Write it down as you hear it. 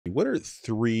What are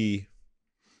three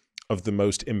of the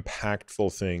most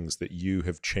impactful things that you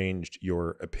have changed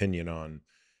your opinion on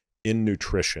in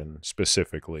nutrition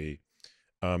specifically?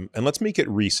 And let's make it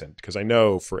recent, because I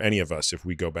know for any of us, if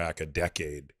we go back a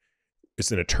decade,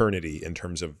 it's an eternity in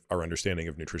terms of our understanding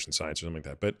of nutrition science or something like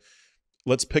that. But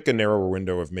let's pick a narrower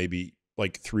window of maybe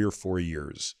like 3 or 4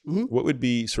 years. Mm-hmm. What would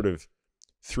be sort of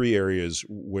 3 areas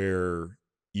where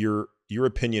your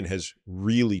opinion has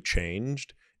really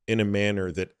changed in a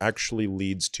manner that actually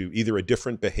leads to either a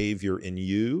different behavior in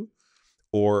you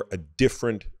or a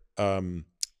different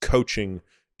coaching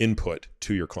input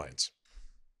to your clients?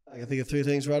 I can think of 3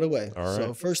 things right away. All right.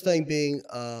 So first thing being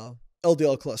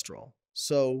LDL cholesterol.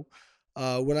 So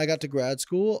when I got to grad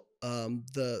school,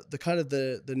 the kind of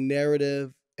the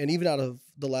narrative, and even out of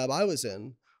the lab I was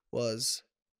in, was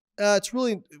it's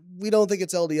really, we don't think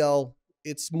it's LDL.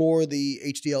 It's more the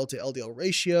HDL to LDL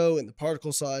ratio and the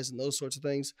particle size and those sorts of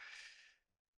things.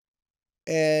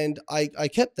 And I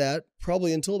kept that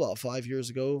probably until about 5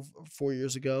 years ago, 4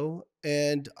 years ago.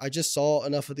 And I just saw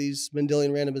enough of these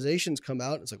Mendelian randomizations come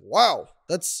out. It's like, wow,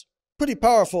 that's pretty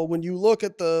powerful when you look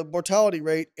at the mortality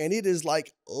rate and it is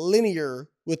like linear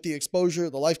with the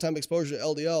exposure, the lifetime exposure to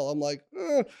LDL. I'm like,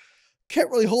 can't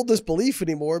really hold this belief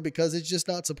anymore because it's just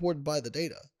not supported by the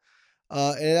data.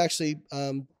 And it actually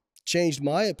changed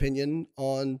my opinion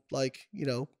on, like, you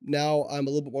know, now I'm a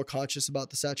little bit more conscious about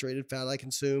the saturated fat I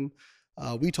consume.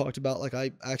 We talked about, like,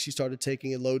 I actually started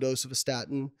taking a low dose of a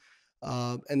statin,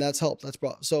 and that's helped. That's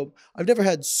brought. So I've never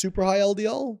had super high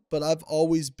LDL, but I've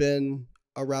always been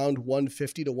around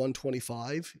 150 to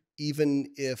 125, even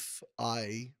if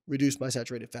I reduce my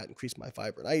saturated fat, increase my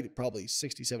fiber. And I eat probably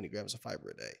 60, 70 grams of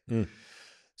fiber a day.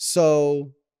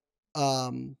 So,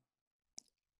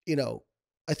 you know,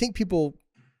 I think people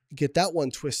get that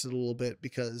one twisted a little bit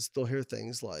because they'll hear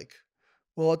things like,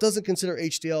 well, it doesn't consider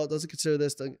HDL, it doesn't consider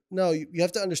this thing. No, you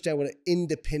have to understand what an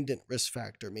independent risk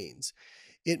factor means.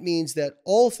 It means that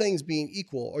all things being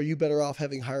equal, are you better off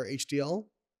having higher HDL?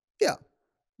 Yeah.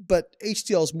 But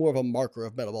HDL is more of a marker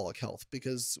of metabolic health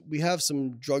because we have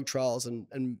some drug trials and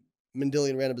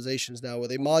Mendelian randomizations now where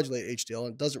they modulate HDL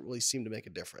and it doesn't really seem to make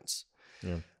a difference.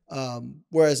 Yeah.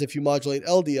 Whereas if you modulate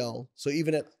LDL, so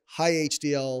even at high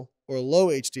HDL or low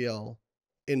HDL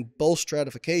in both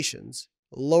stratifications,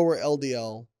 lower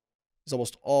LDL is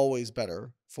almost always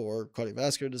better for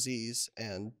cardiovascular disease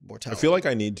and mortality. I feel like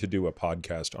I need to do a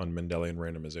podcast on Mendelian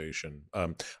randomization.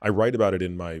 I write about it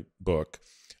in my book.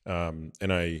 And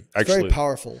I actually, it's very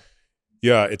powerful.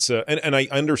 Yeah, it's and I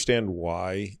understand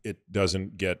why it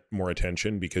doesn't get more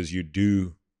attention, because you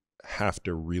do have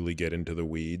to really get into the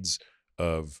weeds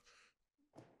of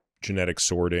genetic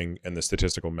sorting and the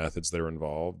statistical methods that are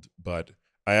involved. But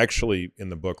I actually, in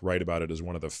the book, write about it as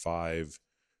one of the 5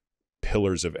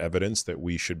 pillars of evidence that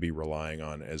we should be relying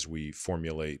on as we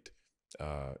formulate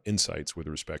insights with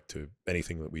respect to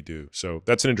anything that we do. So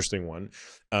that's an interesting one.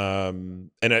 And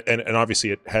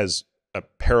obviously it has a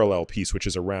parallel piece, which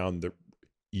is around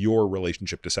your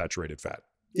relationship to saturated fat.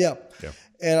 Yeah. Yeah.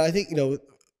 And I think, you know,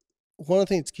 one of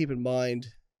the things to keep in mind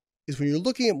is when you're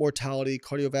looking at mortality,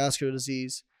 cardiovascular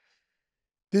disease,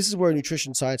 this is where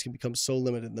nutrition science can become so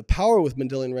limited. And the power with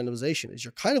Mendelian randomization is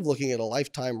you're kind of looking at a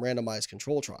lifetime randomized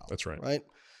control trial. That's right. Right.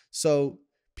 So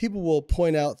people will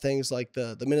point out things like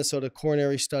the Minnesota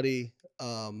coronary study.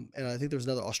 And I think there was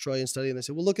another Australian study, and they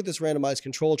said, well, look at this randomized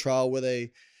control trial where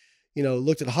they, you know,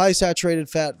 looked at high saturated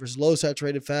fat versus low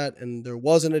saturated fat, and there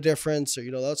wasn't a difference, or,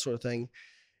 you know, that sort of thing.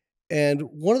 And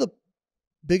one of the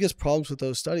biggest problems with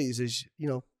those studies is, you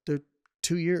know, they're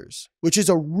 2 years, which is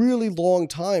a really long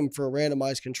time for a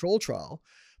randomized control trial.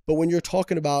 But when you're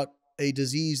talking about a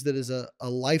disease that is a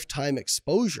lifetime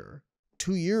exposure,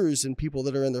 2 years in people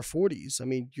that are in their 40s, I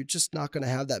mean, you're just not going to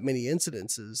have that many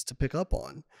incidences to pick up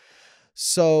on.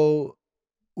 So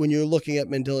when you're looking at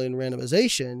Mendelian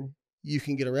randomization, you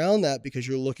can get around that because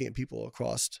you're looking at people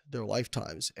across their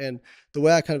lifetimes. And the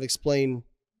way I kind of explain,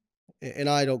 and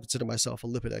I don't consider myself a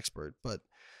lipid expert, but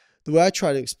the way I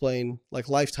try to explain like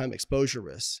lifetime exposure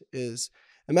risks is,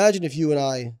 imagine if you and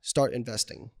I start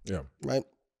investing, right?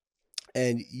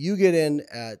 And you get in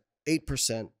at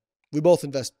 8%. We both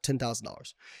invest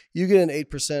 $10,000. You get in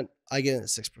 8%, I get in at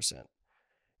 6%.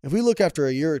 If we look after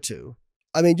a year or two,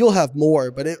 I mean, you'll have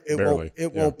more, but it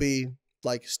won't be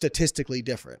like statistically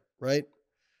different, right?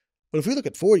 But if we look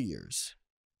at 40 years,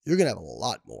 you're going to have a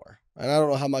lot more. And I don't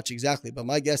know how much exactly, but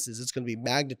my guess is it's going to be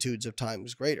magnitudes of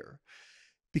times greater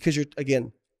because you're,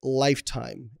 again,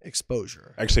 lifetime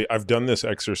exposure. Actually, I've done this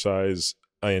exercise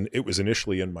it was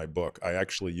initially in my book. I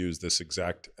actually used this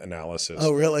exact analysis.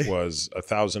 Oh, really? Was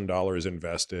 $1,000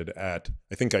 invested at,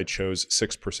 I think I chose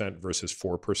 6% versus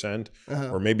 4%,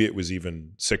 or maybe it was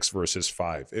even 6 versus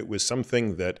 5. It was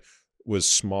something that was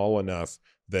small enough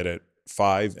that at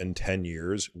 5 and 10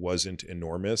 years wasn't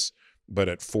enormous, but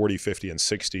at 40, 50, and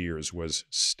 60 years was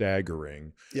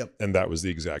staggering. Yep. And that was the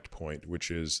exact point,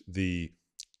 which is the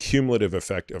cumulative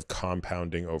effect of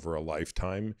compounding over a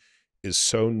lifetime is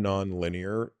so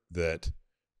nonlinear that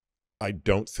I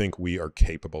don't think we are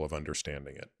capable of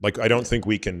understanding it. Like, I don't think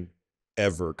we can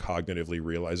ever cognitively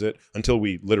realize it until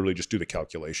we literally just do the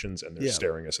calculations and they're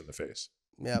staring us in the face.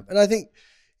 Yeah. And I think,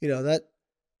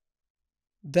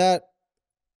 that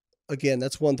again,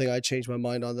 that's one thing I changed my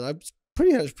mind on, that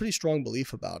had a pretty strong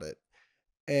belief about it.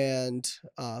 And,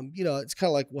 it's kind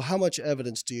of like, well, how much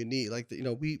evidence do you need? Like,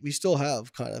 we still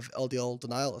have kind of LDL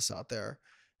denialists out there.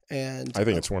 And I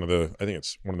think it's one of the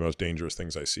most dangerous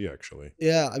things I see, actually.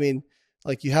 Yeah. I mean,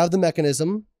 like, you have the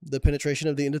mechanism, the penetration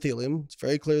of the endothelium. It's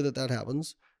very clear that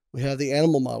happens. We have the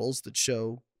animal models that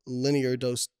show linear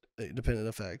dose dependent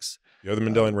effects. You have the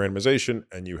Mendelian randomization,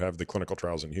 and you have the clinical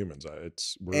trials in humans.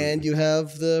 And you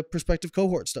have the prospective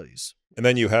cohort studies. And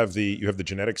then you have the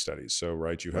genetic studies. So,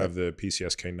 right, you have the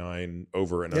PCSK9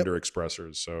 over and under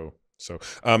expressors. So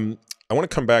I want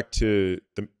to come back to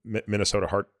the Minnesota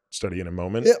Heart study in a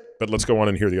moment, but let's go on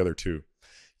and hear the other two.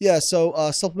 Yeah. So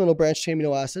supplemental branched chain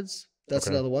amino acids. That's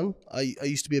another one. I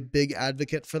used to be a big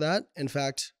advocate for that. In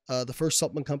fact, the first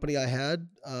supplement company I had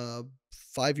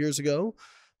 5 years ago,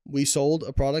 we sold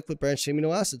a product with branched chain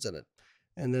amino acids in it.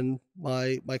 And then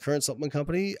my current supplement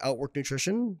company, Outwork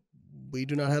Nutrition, we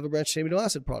do not have a branched chain amino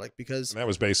acid product because... And that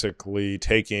was basically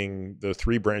taking the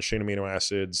 3 branched chain amino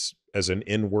acids as an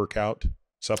in-workout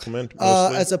supplement?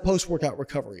 As a post-workout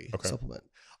recovery supplement.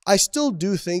 I still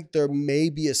do think there may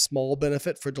be a small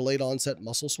benefit for delayed onset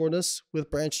muscle soreness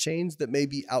with branched chains that may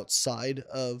be outside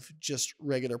of just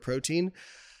regular protein.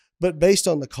 But based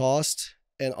on the cost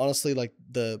and honestly, like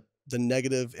the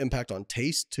negative impact on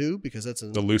taste too, because that's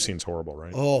the leucine's horrible,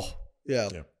 right? Oh, yeah.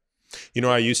 I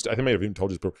think I may have even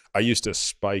told you this, but I used to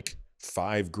spike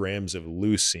 5 grams of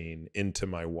leucine into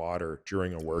my water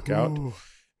during a workout. Ooh.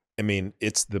 I mean,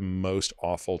 it's the most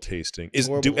awful tasting. Is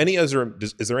there any other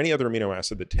amino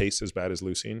acid that tastes as bad as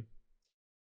leucine?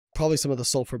 Probably some of the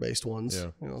sulfur-based ones.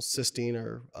 Yeah. Cysteine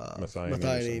or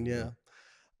methionine.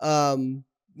 Yeah.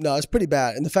 No, it's pretty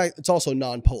bad. And the fact it's also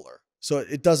non-polar, so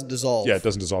it doesn't dissolve. Yeah, it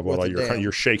doesn't dissolve well.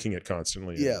 You're shaking it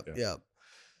constantly. Yeah.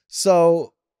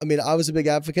 So, I mean, I was a big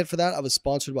advocate for that. I was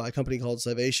sponsored by a company called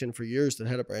Zivation for years that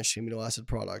had a branched amino acid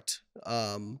product.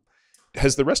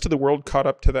 Has the rest of the world caught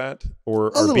up to that,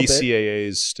 or are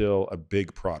BCAAs still a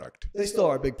big product? They still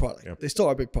are a big product. Yeah. They still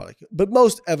are a big product. But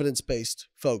most evidence-based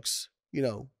folks,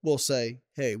 will say,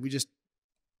 hey,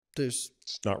 it's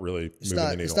not really moving the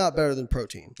needle. It's not better than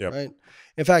protein, right?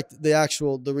 In fact,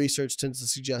 the research tends to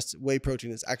suggest whey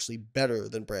protein is actually better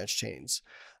than branched chains,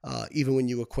 even when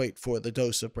you equate for the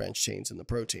dose of branched chains in the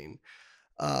protein.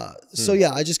 So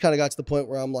yeah, I just kind of got to the point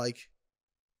where I'm like,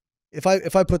 if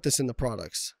I put this in the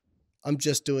products, I'm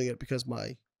just doing it because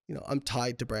I'm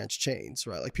tied to branched chains,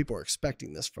 right? Like, people are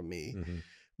expecting this from me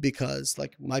because,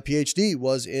 like, my Ph.D.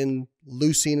 was in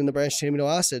leucine and the branched chain amino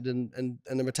acid and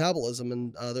their metabolism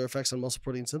and their effects on muscle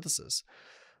protein synthesis.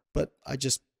 But I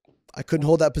couldn't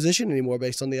hold that position anymore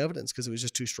based on the evidence because it was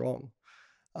just too strong.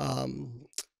 And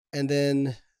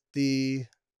then the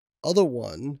other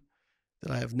one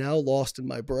that I have now lost in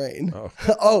my brain.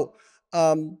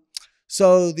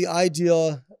 So the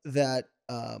idea that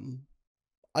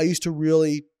I used to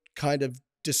really kind of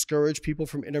discourage people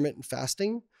from intermittent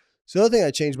fasting. So the other thing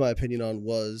I changed my opinion on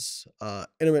was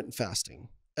intermittent fasting,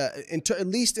 at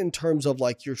least in terms of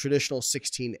like your traditional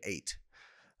 16-8.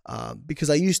 Because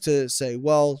I used to say,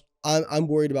 well, I'm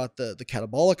worried about the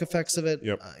catabolic effects of it,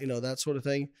 that sort of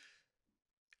thing.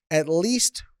 At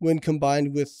least when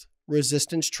combined with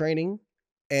resistance training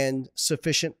and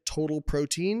sufficient total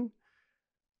protein.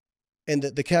 And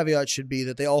the caveat should be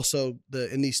that they also,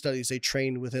 in these studies, they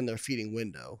train within their feeding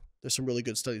window. There's some really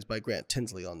good studies by Grant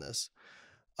Tinsley on this.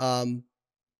 There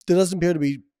doesn't appear to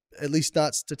be, at least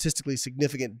not statistically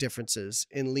significant, differences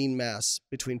in lean mass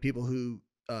between people who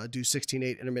do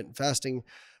 16-8 intermittent fasting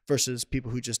versus people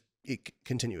who just eat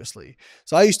continuously.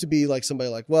 So I used to be like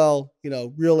somebody like, well,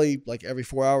 really, like every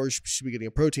 4 hours you should be getting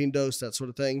a protein dose, that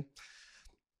sort of thing.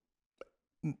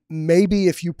 Maybe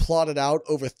if you plot it out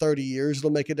over 30 years, it'll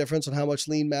make a difference on how much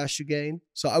lean mass you gain.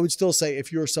 So I would still say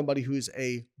if you're somebody who's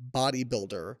a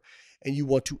bodybuilder and you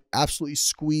want to absolutely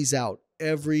squeeze out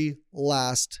every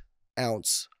last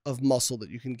ounce of muscle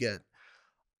that you can get,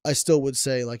 I still would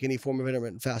say like any form of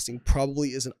intermittent fasting probably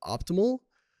isn't optimal,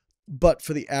 but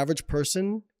for the average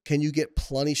person, can you get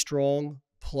plenty strong,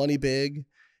 plenty big,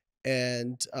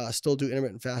 and still do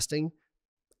intermittent fasting?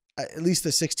 At least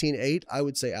the 16-8, I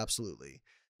would say absolutely.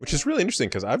 Which is really interesting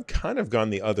because I've kind of gone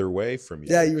the other way from you.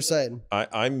 Yeah, you were saying.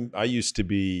 I used to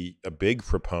be a big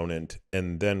proponent,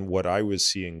 and then what I was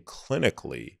seeing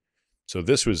clinically, so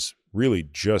this was really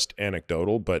just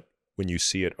anecdotal, but when you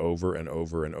see it over and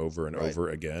over and over and over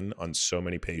again on so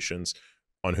many patients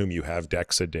on whom you have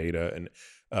DEXA data, and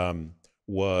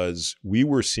we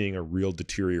were seeing a real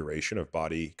deterioration of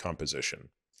body composition.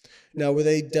 Now, were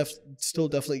they still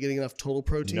definitely getting enough total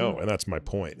protein? No, and that's my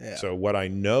point. Yeah. So what I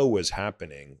know was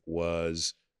happening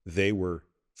was they were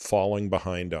falling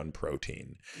behind on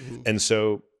protein. Mm-hmm. And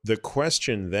so the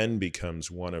question then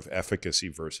becomes one of efficacy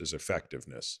versus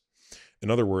effectiveness. In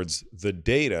other words, the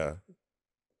data,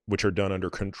 which are done under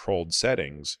controlled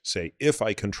settings, say if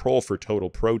I control for total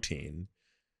protein,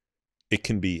 it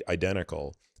can be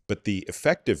identical. But the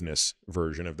effectiveness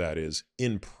version of that is,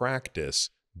 in practice,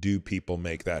 do people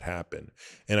make that happen?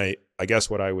 And I guess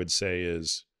what I would say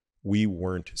is we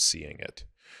weren't seeing it.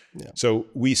 Yeah. So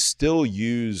we still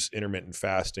use intermittent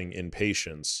fasting in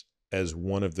patients as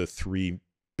one of the three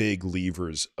big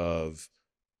levers of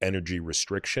energy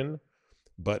restriction,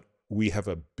 but we have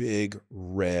a big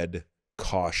red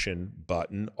caution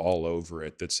button all over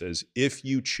it that says, if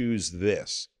you choose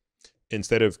this,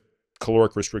 instead of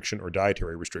caloric restriction or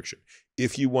dietary restriction,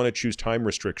 if you want to choose time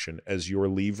restriction as your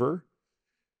lever,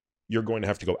 you're going to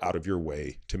have to go out of your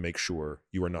way to make sure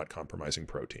you are not compromising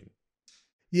protein.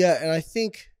 Yeah, and I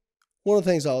think one of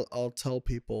the things I'll tell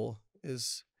people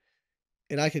is,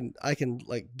 and I can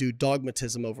like do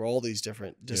dogmatism over all these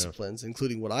different disciplines,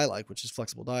 including what I like, which is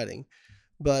flexible dieting,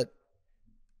 but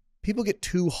people get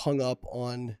too hung up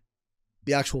on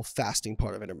the actual fasting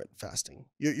part of intermittent fasting.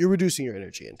 You're reducing your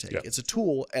energy intake. It's a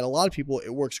tool, and a lot of people,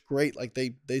 it works great. Like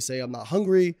they say, I'm not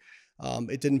hungry.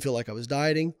 It didn't feel like I was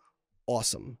dieting.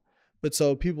 Awesome. But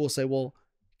so people will say, well,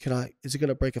 is it going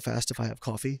to break a fast if I have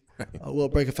coffee? Will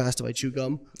it break a fast if I chew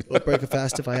gum? Will it break a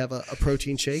fast if I have a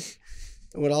protein shake?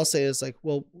 And what I'll say is like,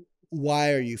 well,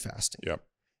 why are you fasting? Yep.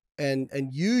 And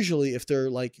usually if they're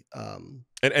like,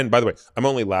 and by the way, I'm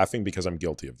only laughing because I'm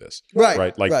guilty of this.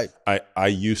 Right. Like I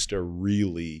used to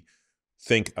really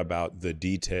think about the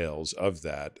details of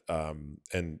that.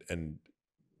 And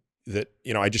that,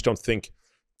 I just don't think,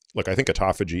 look, I think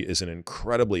autophagy is an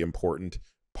incredibly important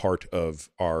part of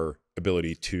our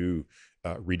ability to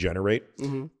regenerate.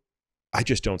 Mm-hmm. I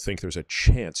just don't think there's a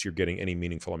chance you're getting any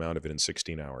meaningful amount of it in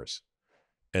 16 hours.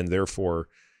 And therefore,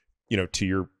 to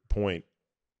your point,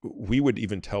 we would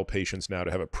even tell patients now to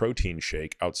have a protein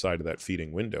shake outside of that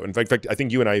feeding window. In fact, I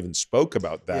think you and I even spoke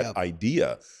about that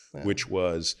idea, which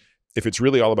was, if it's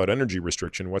really all about energy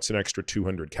restriction, what's an extra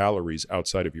 200 calories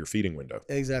outside of your feeding window?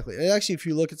 Exactly. And actually, if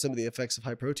you look at some of the effects of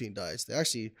high protein diets, they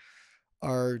actually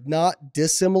are not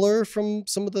dissimilar from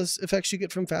some of the effects you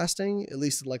get from fasting, at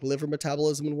least in like liver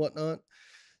metabolism and whatnot.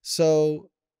 So,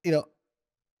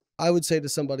 I would say to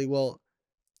somebody, well,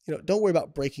 don't worry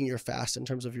about breaking your fast in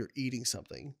terms of you're eating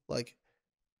something. Like,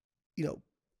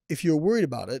 if you're worried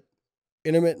about it,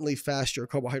 intermittently fast your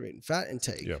carbohydrate and fat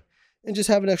intake and just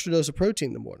have an extra dose of protein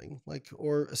in the morning,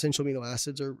 or essential amino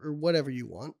acids or whatever you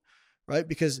want, right?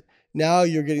 Because now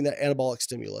you're getting that anabolic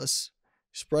stimulus,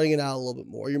 spreading it out a little bit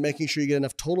more. You're making sure you get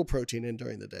enough total protein in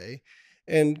during the day.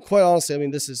 And quite honestly, I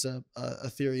mean, this is a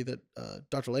theory that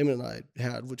Dr. Layman and I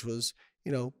had, which was,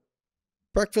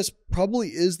 breakfast probably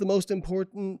is the most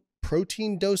important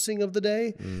protein dosing of the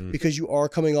day because you are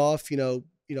coming off, a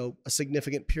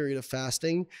significant period of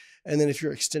fasting. And then if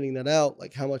you're extending that out,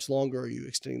 like how much longer are you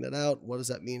extending that out? What does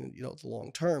that mean, the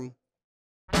long term?